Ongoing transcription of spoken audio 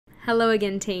Hello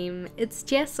again team, it's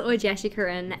Jess or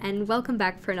JashiiCorrin and welcome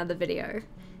back for another video.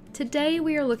 Today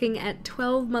we are looking at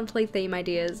 12 monthly theme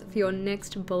ideas for your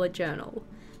next bullet journal.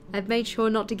 I've made sure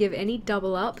not to give any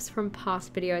double ups from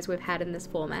past videos we've had in this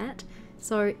format,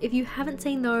 so if you haven't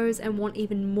seen those and want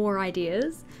even more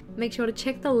ideas, make sure to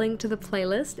check the link to the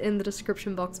playlist in the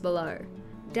description box below.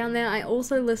 Down there I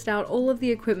also list out all of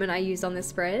the equipment I used on this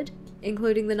spread,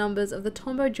 including the numbers of the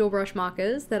Tombow gel brush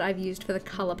markers that I've used for the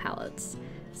colour palettes.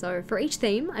 So for each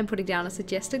theme, I'm putting down a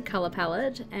suggested colour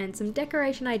palette and some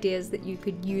decoration ideas that you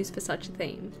could use for such a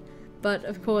theme. But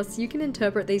of course, you can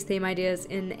interpret these theme ideas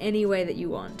in any way that you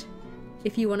want.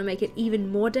 If you want to make it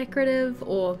even more decorative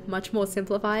or much more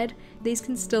simplified, these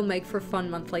can still make for fun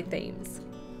monthly themes.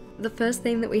 The first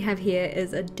theme that we have here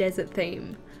is a desert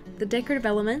theme. The decorative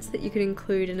elements that you could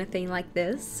include in a theme like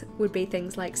this would be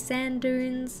things like sand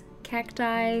dunes,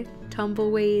 cacti,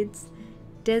 tumbleweeds,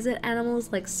 desert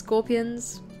animals like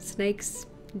scorpions, snakes,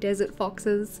 desert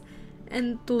foxes,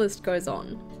 and the list goes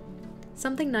on.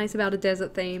 Something nice about a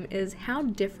desert theme is how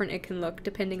different it can look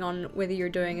depending on whether you're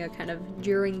doing a kind of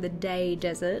during the day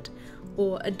desert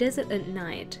or a desert at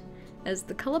night, as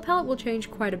the colour palette will change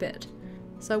quite a bit.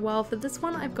 So while for this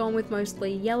one I've gone with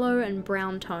mostly yellow and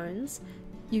brown tones,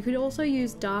 you could also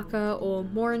use darker or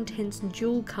more intense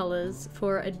jewel colours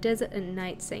for a desert at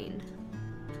night scene.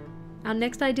 Our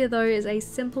next idea though is a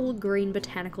simple green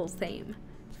botanicals theme.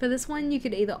 For this one you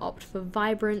could either opt for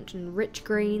vibrant and rich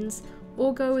greens,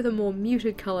 or go with a more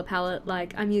muted colour palette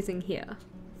like I'm using here.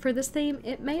 For this theme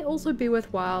it may also be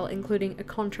worthwhile including a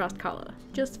contrast colour,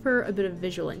 just for a bit of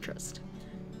visual interest.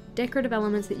 Decorative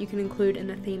elements that you can include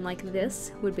in a theme like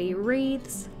this would be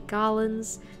wreaths,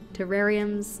 garlands,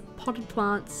 terrariums, potted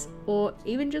plants, or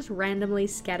even just randomly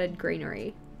scattered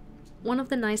greenery. One of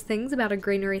the nice things about a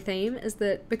greenery theme is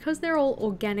that because they're all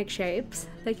organic shapes,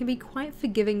 they can be quite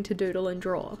forgiving to doodle and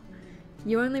draw.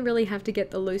 You only really have to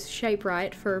get the loose shape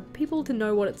right for people to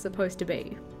know what it's supposed to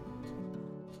be.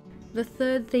 The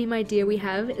third theme idea we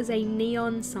have is a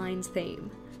neon signs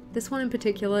theme. This one in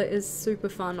particular is super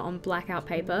fun on blackout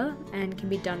paper and can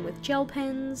be done with gel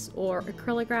pens or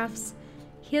acrylographs.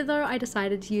 Here though I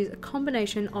decided to use a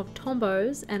combination of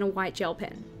Tombows and a white gel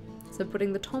pen. So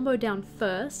putting the Tombow down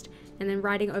first and then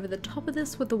writing over the top of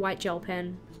this with the white gel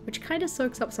pen, which kind of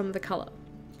soaks up some of the colour.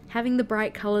 Having the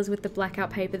bright colours with the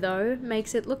blackout paper though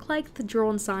makes it look like the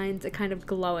drawn signs are kind of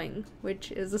glowing,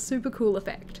 which is a super cool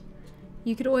effect.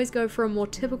 You could always go for a more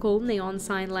typical neon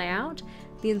sign layout,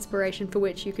 the inspiration for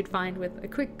which you could find with a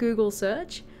quick Google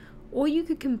search, or you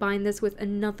could combine this with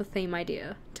another theme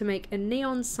idea to make a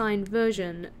neon sign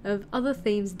version of other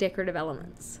themes' decorative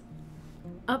elements.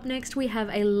 Up next we have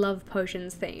a love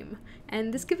potions theme,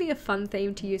 and this could be a fun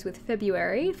theme to use with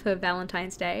February for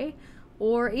Valentine's Day,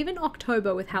 or even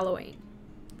October with Halloween,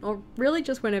 or really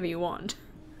just whenever you want.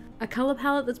 A colour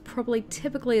palette that's probably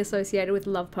typically associated with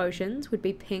love potions would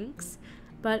be pinks,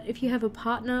 but if you have a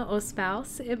partner or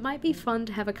spouse, it might be fun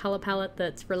to have a colour palette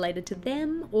that's related to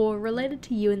them or related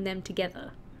to you and them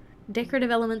together.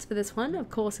 Decorative elements for this one of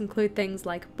course include things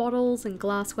like bottles and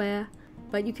glassware,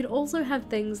 but you could also have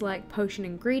things like potion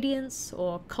ingredients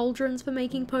or cauldrons for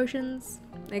making potions,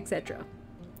 etc.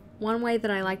 One way that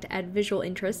I like to add visual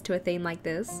interest to a theme like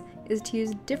this is to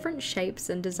use different shapes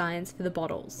and designs for the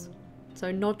bottles. So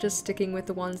not just sticking with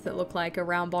the ones that look like a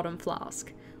round bottom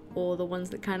flask, or the ones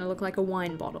that kind of look like a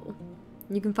wine bottle.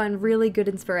 You can find really good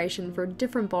inspiration for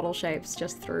different bottle shapes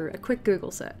just through a quick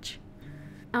Google search.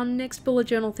 Our next bullet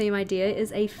journal theme idea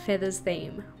is a feathers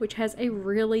theme, which has a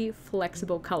really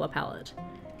flexible colour palette.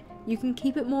 You can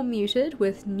keep it more muted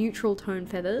with neutral tone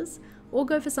feathers, or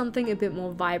go for something a bit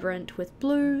more vibrant with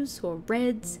blues or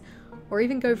reds, or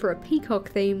even go for a peacock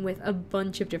theme with a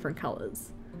bunch of different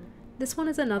colours. This one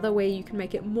is another where you can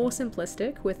make it more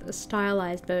simplistic with a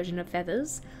stylized version of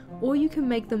feathers, or you can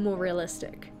make them more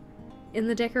realistic. In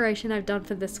the decoration I've done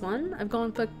for this one, I've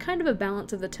gone for kind of a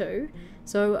balance of the two,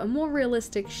 so a more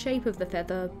realistic shape of the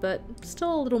feather, but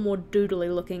still a little more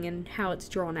doodly looking in how it's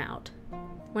drawn out.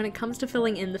 When it comes to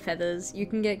filling in the feathers, you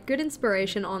can get good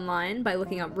inspiration online by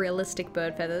looking up realistic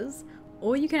bird feathers,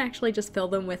 or you can actually just fill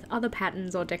them with other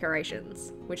patterns or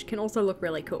decorations, which can also look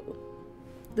really cool.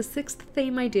 The sixth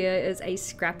theme idea is a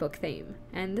scrapbook theme,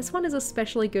 and this one is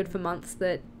especially good for months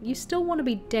that you still want to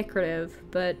be decorative,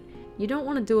 but you don't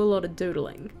want to do a lot of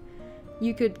doodling.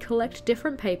 You could collect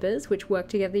different papers which work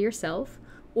together yourself,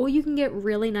 or you can get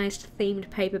really nice themed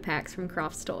paper packs from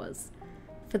craft stores.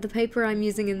 For the paper I'm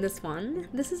using in this one,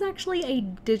 this is actually a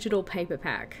digital paper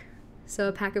pack. So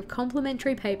a pack of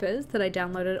complimentary papers that I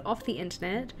downloaded off the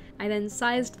internet, I then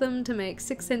sized them to make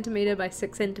 6cm by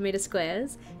 6cm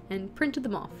squares and printed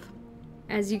them off.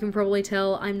 As you can probably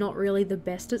tell, I'm not really the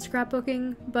best at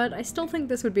scrapbooking, but I still think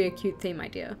this would be a cute theme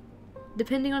idea.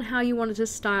 Depending on how you wanted to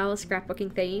style a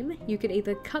scrapbooking theme, you could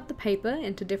either cut the paper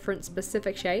into different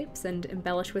specific shapes and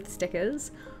embellish with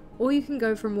stickers, or you can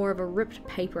go for more of a ripped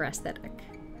paper aesthetic.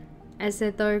 As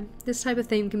said though, this type of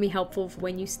theme can be helpful for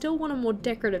when you still want a more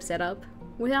decorative setup,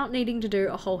 without needing to do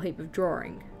a whole heap of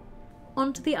drawing.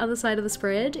 Onto the other side of the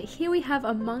spread, here we have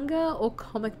a manga or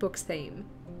comic books theme.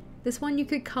 This one you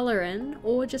could colour in,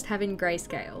 or just have in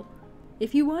grayscale.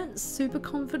 If you weren't super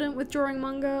confident with drawing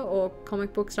manga or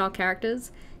comic book style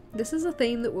characters, this is a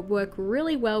theme that would work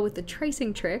really well with the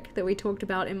tracing trick that we talked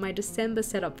about in my December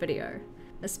setup video,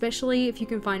 especially if you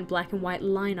can find black and white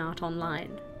line art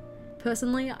online.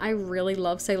 Personally, I really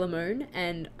love Sailor Moon,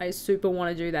 and I super want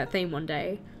to do that theme one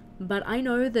day, but I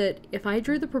know that if I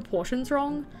drew the proportions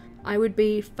wrong, I would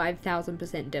be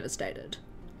 5,000% devastated.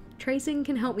 Tracing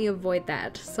can help me avoid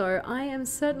that, so I am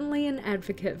certainly an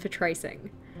advocate for tracing.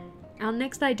 Our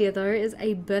next idea though is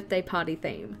a birthday party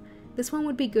theme. This one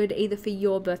would be good either for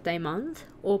your birthday month,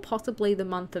 or possibly the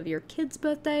month of your kid's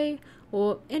birthday,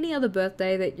 or any other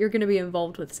birthday that you're going to be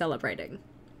involved with celebrating.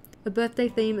 A birthday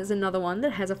theme is another one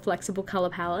that has a flexible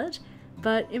colour palette,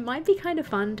 but it might be kind of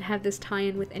fun to have this tie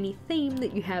in with any theme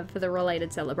that you have for the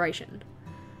related celebration.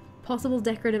 Possible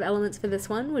decorative elements for this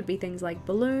one would be things like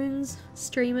balloons,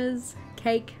 streamers,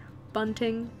 cake,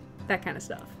 bunting, that kind of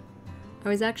stuff. I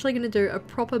was actually going to do a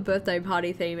proper birthday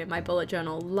party theme in my bullet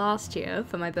journal last year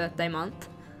for my birthday month,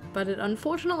 but it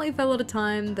unfortunately fell at a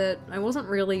time that I wasn't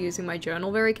really using my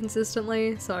journal very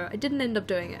consistently, so I didn't end up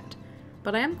doing it.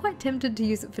 But I am quite tempted to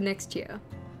use it for next year.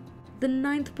 The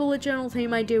 9th bullet journal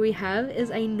theme idea we have is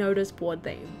a notice board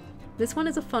theme. This one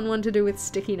is a fun one to do with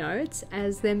sticky notes,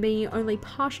 as them being only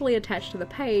partially attached to the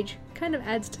page kind of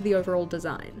adds to the overall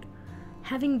design.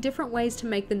 Having different ways to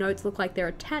make the notes look like they're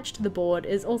attached to the board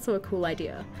is also a cool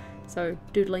idea. So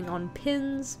doodling on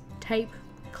pins, tape,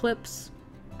 clips.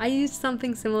 I used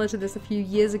something similar to this a few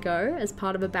years ago as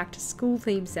part of a back to school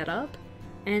theme setup,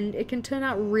 and it can turn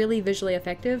out really visually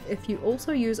effective if you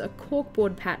also use a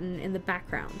corkboard pattern in the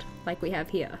background, like we have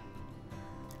here.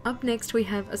 Up next we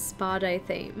have a spa day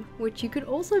theme, which you could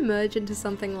also merge into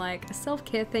something like a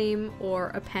self-care theme or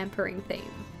a pampering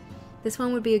theme. This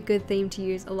one would be a good theme to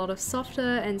use a lot of softer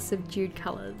and subdued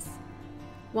colours.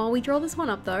 While we draw this one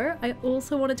up though, I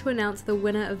also wanted to announce the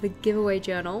winner of the giveaway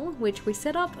journal, which we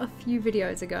set up a few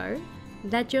videos ago.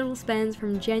 That journal spans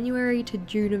from January to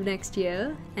June of next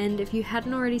year, and if you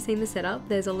hadn't already seen the setup,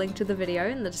 there's a link to the video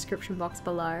in the description box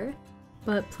below.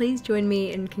 But please join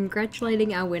me in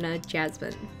congratulating our winner,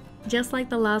 Jasmine. Just like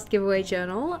the last giveaway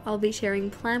journal, I'll be sharing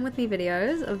plan with me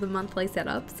videos of the monthly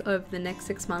setups over the next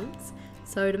 6 months,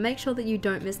 so to make sure that you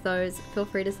don't miss those, feel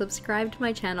free to subscribe to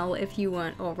my channel if you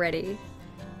weren't already.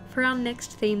 For our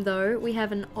next theme though, we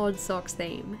have an odd socks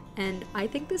theme, and I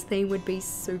think this theme would be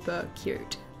super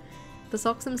cute. The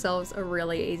socks themselves are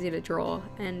really easy to draw,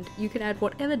 and you can add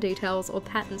whatever details or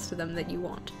patterns to them that you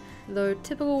want, though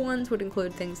typical ones would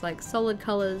include things like solid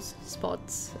colours,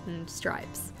 spots, and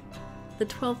stripes. The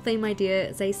 12th theme idea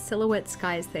is a silhouette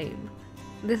skies theme.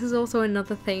 This is also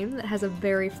another theme that has a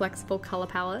very flexible colour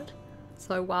palette,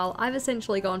 so while I've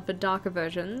essentially gone for darker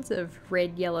versions of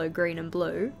red, yellow, green and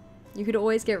blue, you could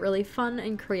always get really fun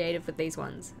and creative with these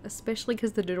ones, especially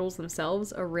because the doodles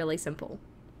themselves are really simple.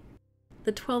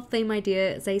 The 12th theme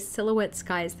idea is a silhouette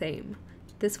skies theme.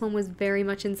 This one was very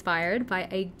much inspired by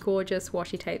a gorgeous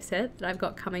washi tape set that I've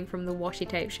got coming from the washi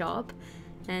tape shop,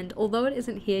 and although it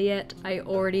isn't here yet, I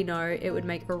already know it would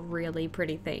make a really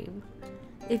pretty theme.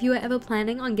 If you are ever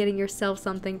planning on getting yourself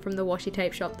something from the washi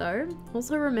tape shop though,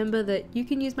 also remember that you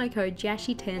can use my code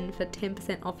JASHII10 for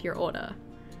 10% off your order.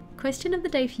 Question of the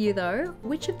day for you though,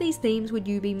 which of these themes would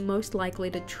you be most likely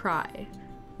to try?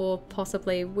 Or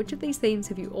possibly, which of these themes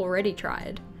have you already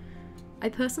tried? I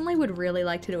personally would really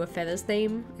like to do a feathers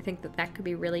theme. I think that that could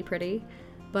be really pretty,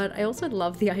 but I also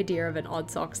love the idea of an odd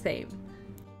socks theme.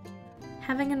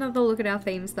 Having another look at our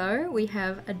themes though, we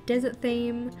have a desert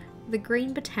theme, the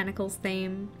green botanicals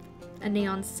theme, a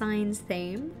neon signs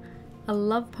theme, a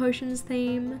love potions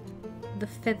theme, the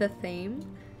feather theme,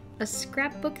 a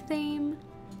scrapbook theme,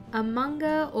 a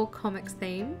manga or comics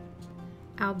theme,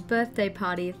 our birthday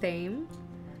party theme,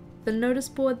 the notice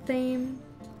board theme,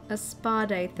 a spa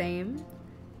day theme,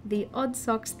 the odd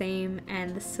socks theme,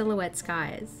 and the silhouette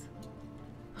skies.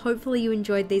 Hopefully you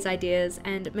enjoyed these ideas,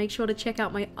 and make sure to check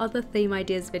out my other theme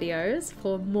ideas videos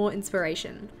for more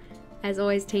inspiration. As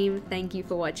always team, thank you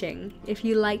for watching. If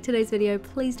you liked today's video,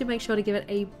 please do make sure to give it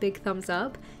a big thumbs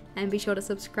up, and be sure to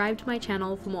subscribe to my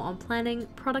channel for more on planning,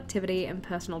 productivity, and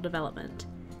personal development.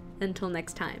 Until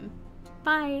next time,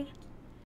 bye!